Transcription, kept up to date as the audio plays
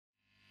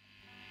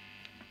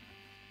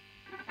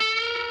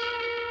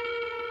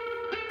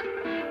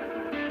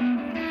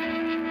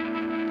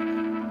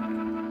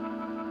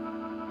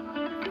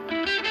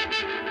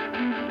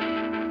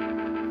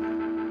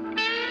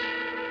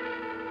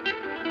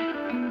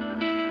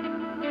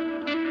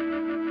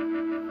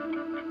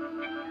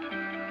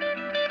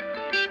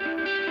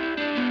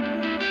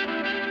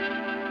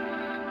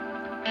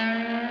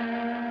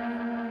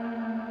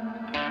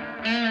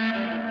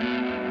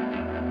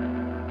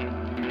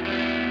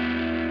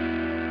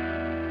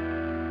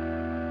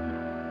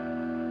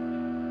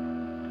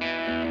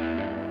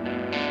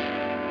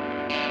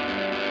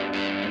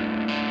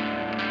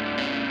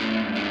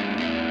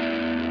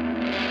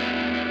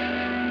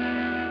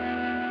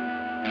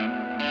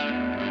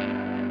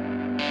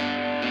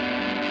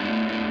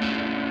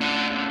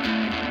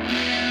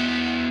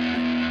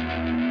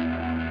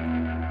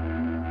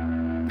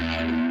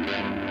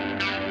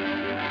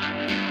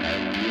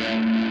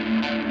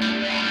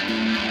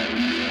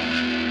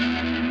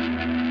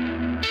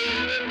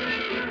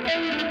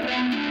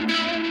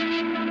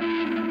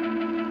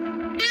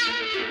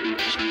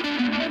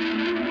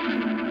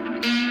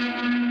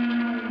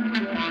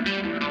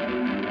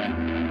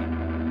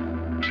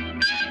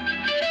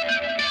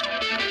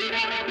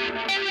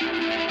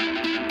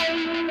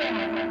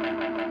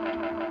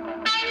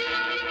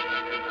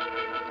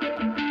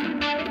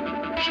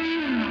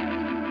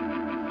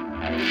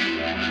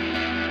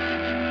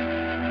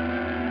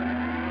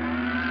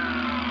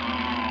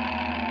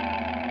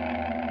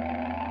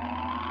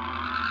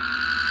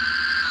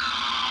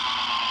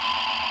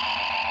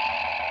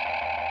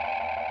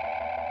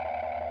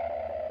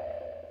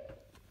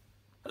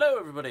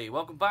everybody,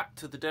 welcome back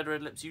to the Dead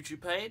Red Lips YouTube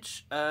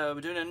page.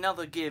 We're doing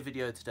another gear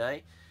video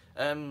today.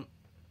 We're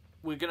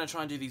going to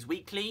try and do these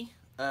weekly.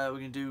 We're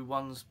going to do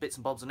ones, bits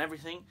and bobs and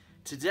everything.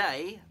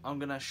 Today I'm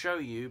going to show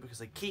you,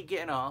 because I keep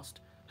getting asked,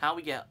 how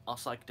we get our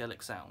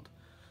psychedelic sound.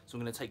 So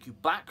I'm going to take you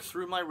back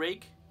through my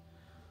rig.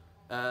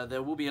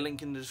 There will be a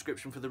link in the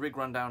description for the rig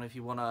rundown if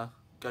you want to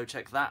go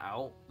check that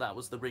out. That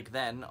was the rig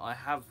then. I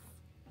have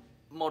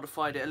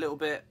modified it a little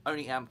bit,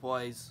 only amp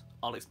wise.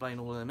 I'll explain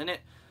all in a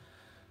minute.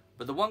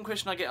 But the one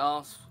question I get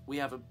asked, we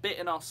have a bit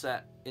in our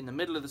set. In the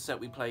middle of the set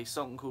we play a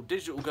song called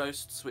Digital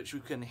Ghosts, which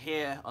you can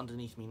hear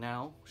underneath me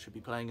now. Should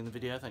be playing in the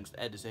video thanks to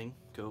editing.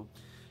 Cool.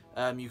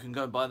 You can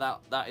go and buy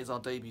that. That is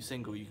our debut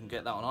single. You can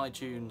get that on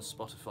iTunes,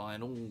 Spotify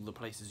and all the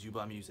places you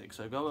buy music.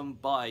 So go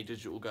and buy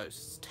Digital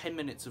Ghosts. 10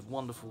 minutes of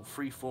wonderful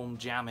freeform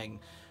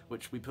jamming,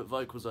 which we put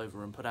vocals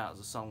over and put out as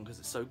a song because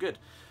it's so good.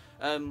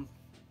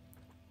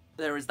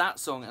 There is that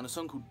song and a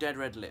song called Dead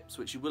Red Lips,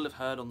 which you will have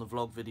heard on the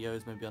vlog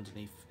videos, maybe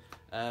underneath.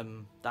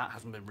 That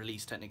hasn't been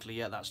released technically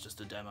yet, that's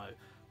just a demo.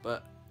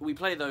 But we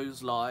play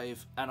those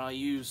live and I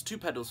use two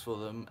pedals for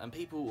them, and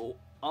people will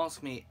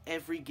ask me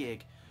every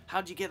gig,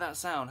 how do you get that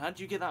sound? How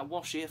do you get that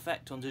washy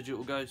effect on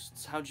Digital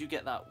Ghosts? How do you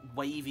get that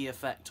wavy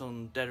effect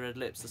on Dead Red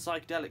Lips? The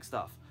psychedelic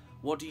stuff.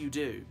 What do you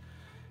do?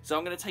 So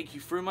I'm going to take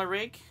you through my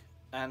rig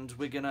and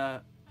we're going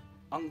to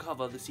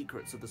uncover the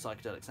secrets of the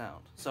psychedelic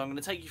sound. So I'm going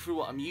to take you through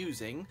what I'm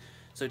using.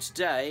 So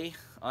today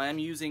I am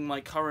using my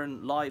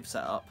current live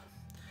setup.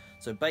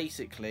 So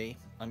basically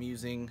I'm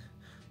using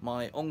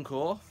my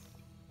Encore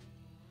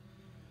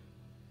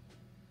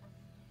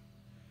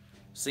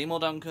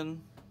Seymour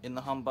Duncan in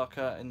the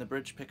humbucker in the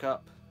bridge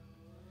pickup.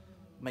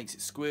 Makes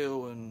it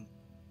squeal and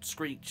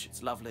screech.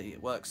 It's lovely.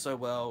 It works so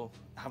well.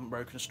 I haven't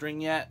broken a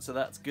string yet, so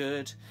that's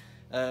good.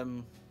 I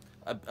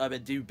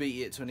do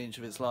beat it to an inch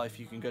of its life.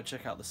 You can go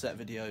check out the set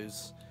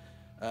videos,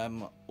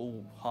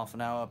 all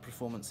half-an-hour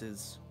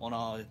performances on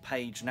our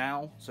page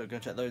now, so go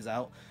check those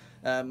out.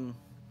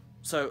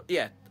 So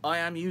yeah, I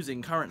am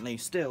using currently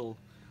still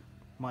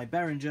my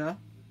Behringer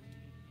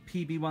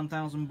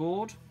PB1000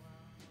 board,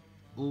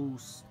 all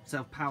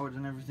self-powered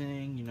and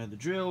everything, you know the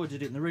drill. I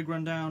did it in the rig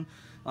rundown.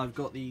 I've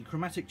got the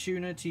Chromatic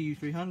Tuner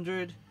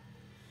TU300,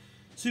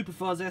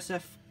 Superfuzz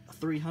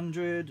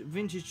SF300,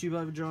 Vintage Tube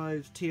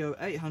Overdrive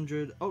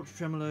TO800, Ultra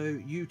Tremolo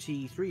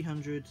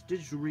UT300,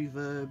 Digital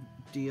Reverb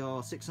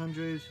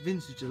DR600,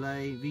 Vintage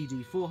Delay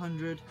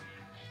VD400,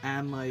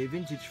 and my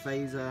Vintage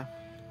Phaser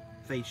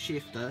Phase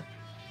Shifter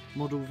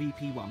Model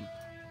VP1.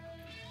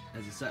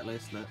 There's a set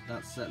list.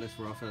 That's a set list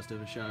for our first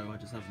ever show. I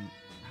just haven't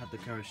had the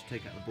courage to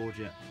take out the board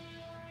yet.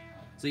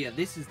 So yeah,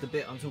 this is the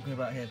bit I'm talking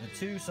about here. The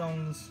two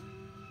songs,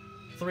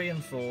 3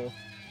 and 4,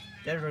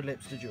 Dead Red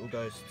Lips, Digital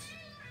Ghosts.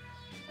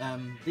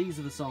 These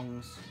are the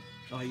songs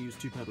I use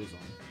two pedals on.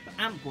 But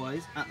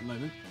amp-wise, at the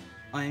moment,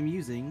 I am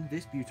using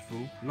this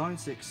beautiful Line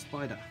 6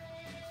 Spider,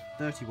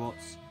 30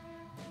 watts.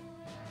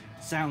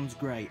 Sounds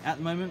great. At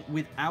the moment,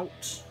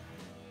 without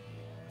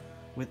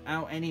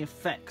any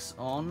effects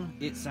on,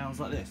 it sounds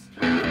like this.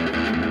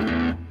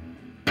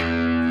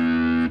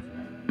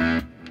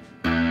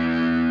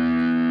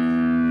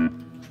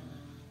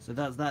 So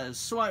that's that. There's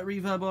slight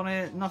reverb on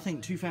it, nothing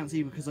too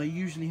fancy because I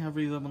usually have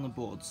reverb on the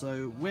board.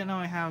 So when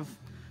I have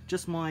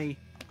just my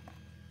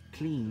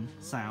clean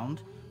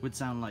sound, would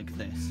sound like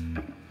this.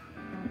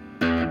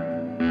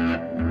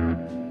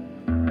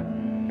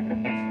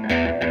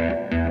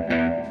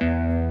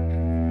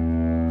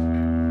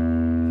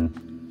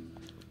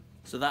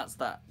 So that's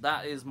that.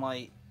 That is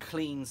my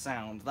clean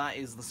sound. That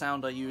is the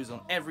sound I use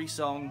on every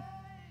song.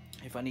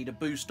 If I need a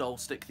boost, I'll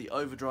stick the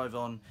overdrive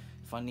on.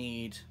 If I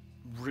need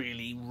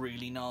really,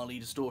 really gnarly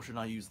distortion,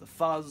 I use the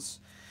fuzz.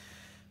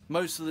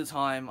 Most of the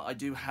time, I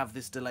do have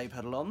this delay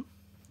pedal on.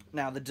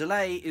 Now, the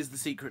delay is the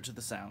secret to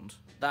the sound.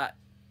 That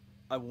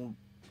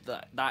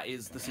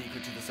is the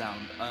secret to the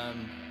sound.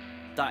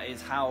 That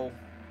is how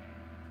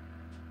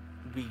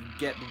we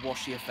get the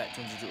washy effect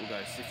on Digital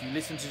Ghosts. If you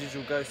listen to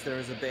Digital Ghosts, there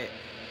is a bit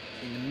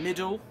in the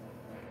middle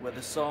where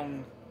the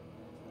song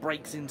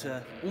breaks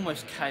into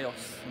almost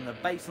chaos and the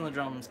bass and the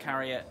drums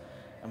carry it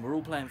and we're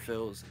all playing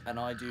fills, and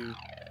I do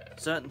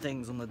certain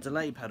things on the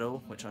delay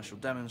pedal which I shall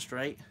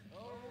demonstrate.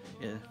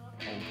 Yeah,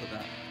 I'll put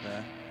that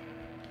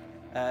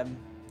there.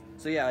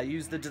 So yeah, I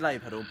use the delay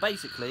pedal.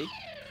 Basically,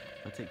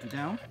 if I take you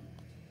down,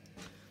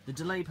 the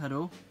delay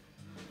pedal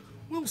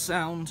will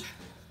sound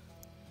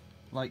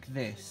like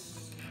this.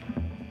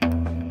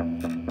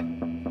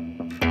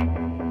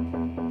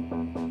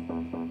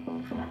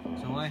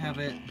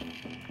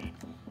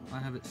 I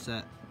have it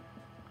set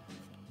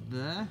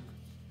there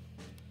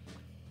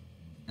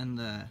and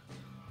there.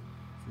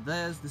 So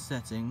there's the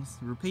settings,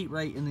 the repeat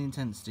rate and the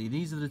intensity.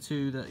 These are the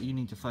two that you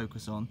need to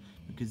focus on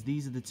because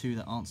these are the two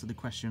that answer the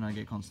question I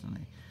get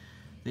constantly.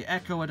 The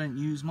echo I don't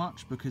use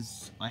much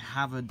because I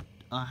have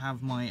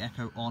my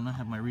echo on, I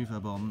have my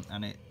reverb on,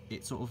 and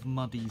it sort of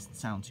muddies the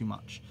sound too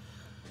much.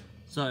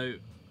 So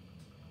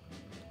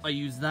I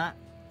use that,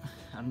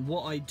 and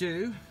what I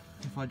do,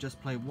 if I just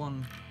play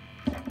one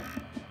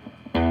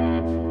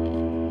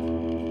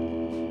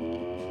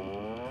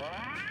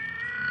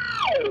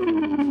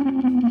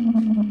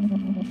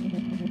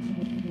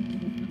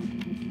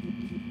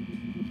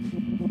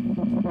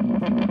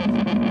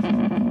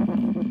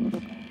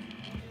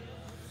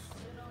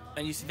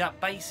And you see that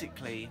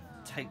basically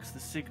takes the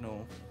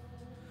signal,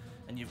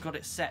 and you've got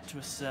it set to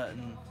a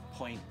certain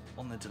point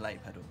on the delay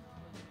pedal,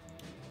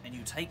 and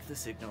you take the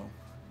signal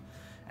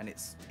and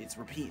it's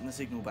repeating the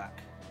signal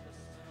back,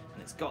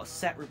 and it's got a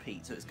set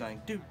repeat, so it's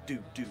going do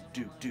do do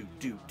do do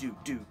do do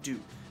do do,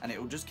 and it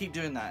will just keep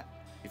doing that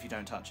if you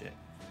don't touch it,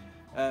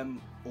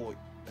 or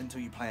until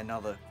you play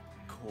another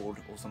chord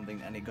or something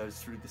and it goes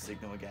through the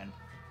signal again.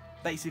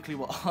 Basically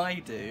what I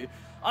do,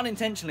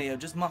 unintentionally, of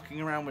just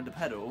mucking around with the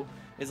pedal,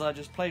 is I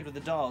just played with the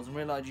dials and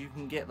realised you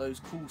can get those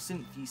cool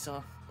synthy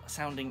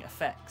sounding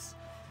effects.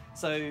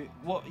 So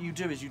what you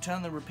do is you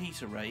turn the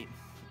repeater rate,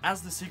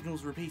 as the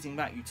signal's repeating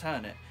back you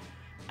turn it,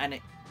 and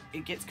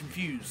it gets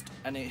confused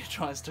and it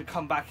tries to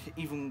come back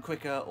even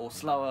quicker or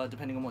slower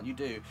depending on what you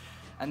do,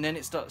 and then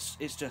it's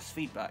just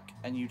feedback,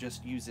 and you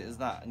just use it as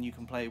that, and you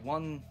can play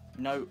one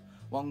note,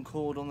 one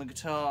chord on the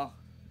guitar,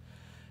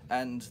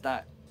 and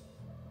that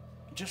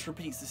just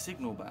repeats the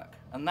signal back,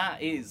 and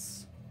that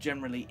is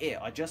generally it.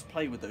 I just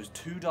play with those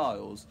two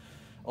dials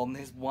on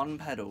this one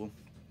pedal,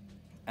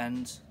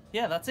 and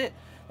yeah, that's it.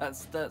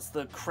 That's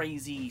the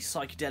crazy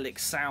psychedelic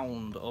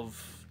sound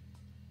of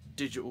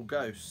Digital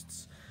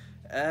Ghosts.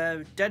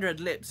 Dead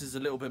Red Lips is a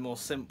little bit more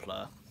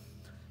simpler.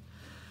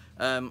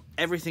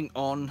 Everything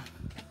on,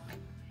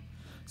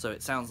 so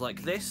it sounds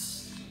like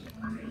this.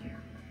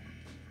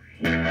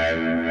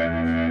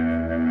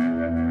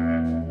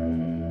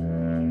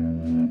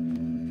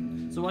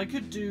 So I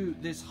could do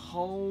this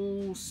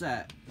whole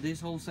set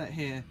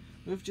here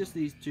with just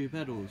these two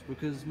pedals,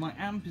 because my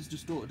amp is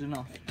distorted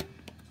enough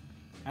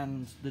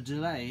and the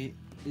delay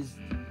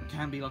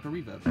can be like a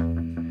reverb.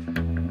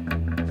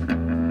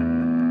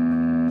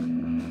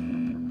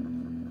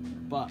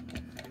 But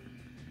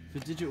for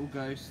Digital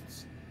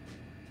Ghosts,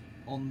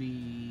 on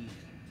the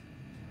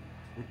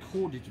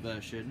recorded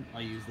version I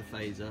use the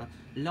phaser.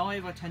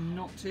 Live I tend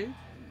not to,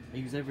 I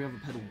use every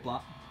other pedal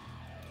but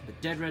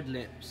Dead Red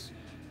Lips,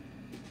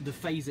 the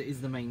phaser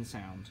is the main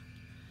sound.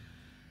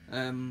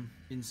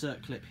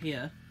 Insert clip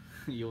here,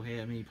 you'll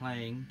hear me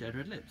playing Dead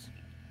Red Lips.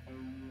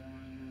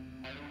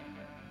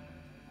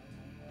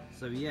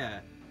 So yeah,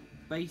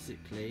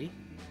 basically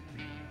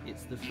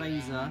it's the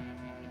phaser,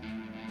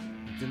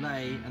 the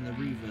delay and the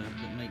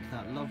reverb that make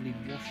that lovely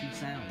washy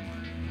sound,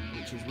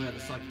 which is where the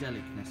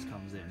psychedelicness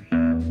comes in.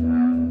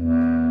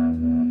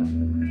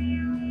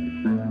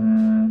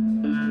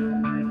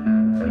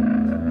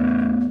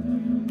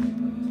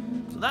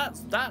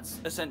 That's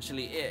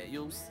essentially it.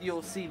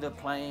 You'll see the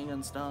playing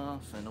and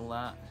stuff and all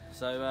that.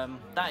 So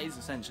that is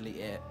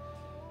essentially it.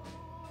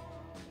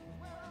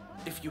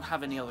 If you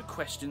have any other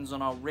questions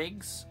on our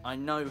rigs, I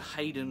know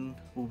Hayden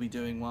will be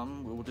doing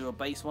one. We'll do a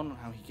bass one on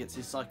how he gets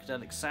his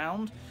psychedelic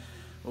sound.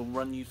 We'll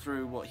run you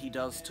through what he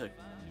does to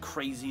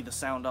crazy the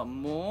sound up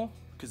more,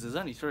 because there's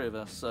only 3 of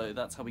us, so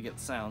that's how we get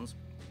the sounds.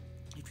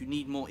 If you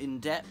need more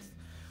in-depth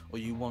or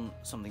you want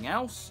something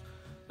else,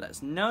 let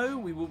us know.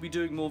 We will be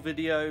doing more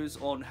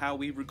videos on how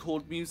we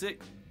record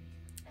music.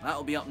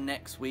 That'll be up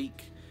next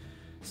week,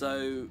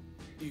 so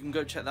you can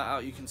go check that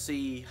out. You can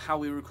see how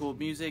we record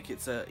music.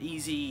 It's a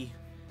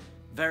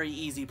very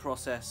easy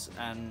process,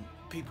 and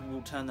people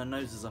will turn their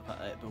noses up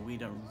at it, but we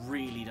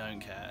really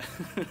don't care.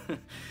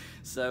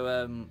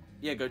 So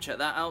yeah, go check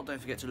that out. Don't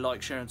forget to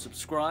like, share and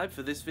subscribe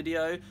for this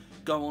video.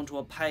 Go onto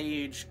our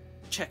page,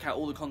 check out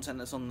all the content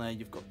that's on there.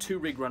 You've got 2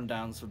 rig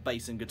rundowns for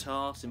bass and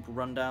guitar, simple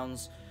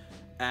rundowns,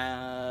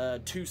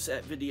 2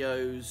 set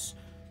videos,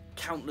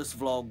 countless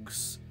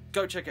vlogs.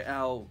 Go check it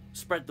out,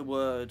 spread the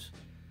word.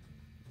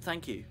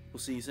 Thank you, we'll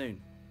see you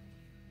soon.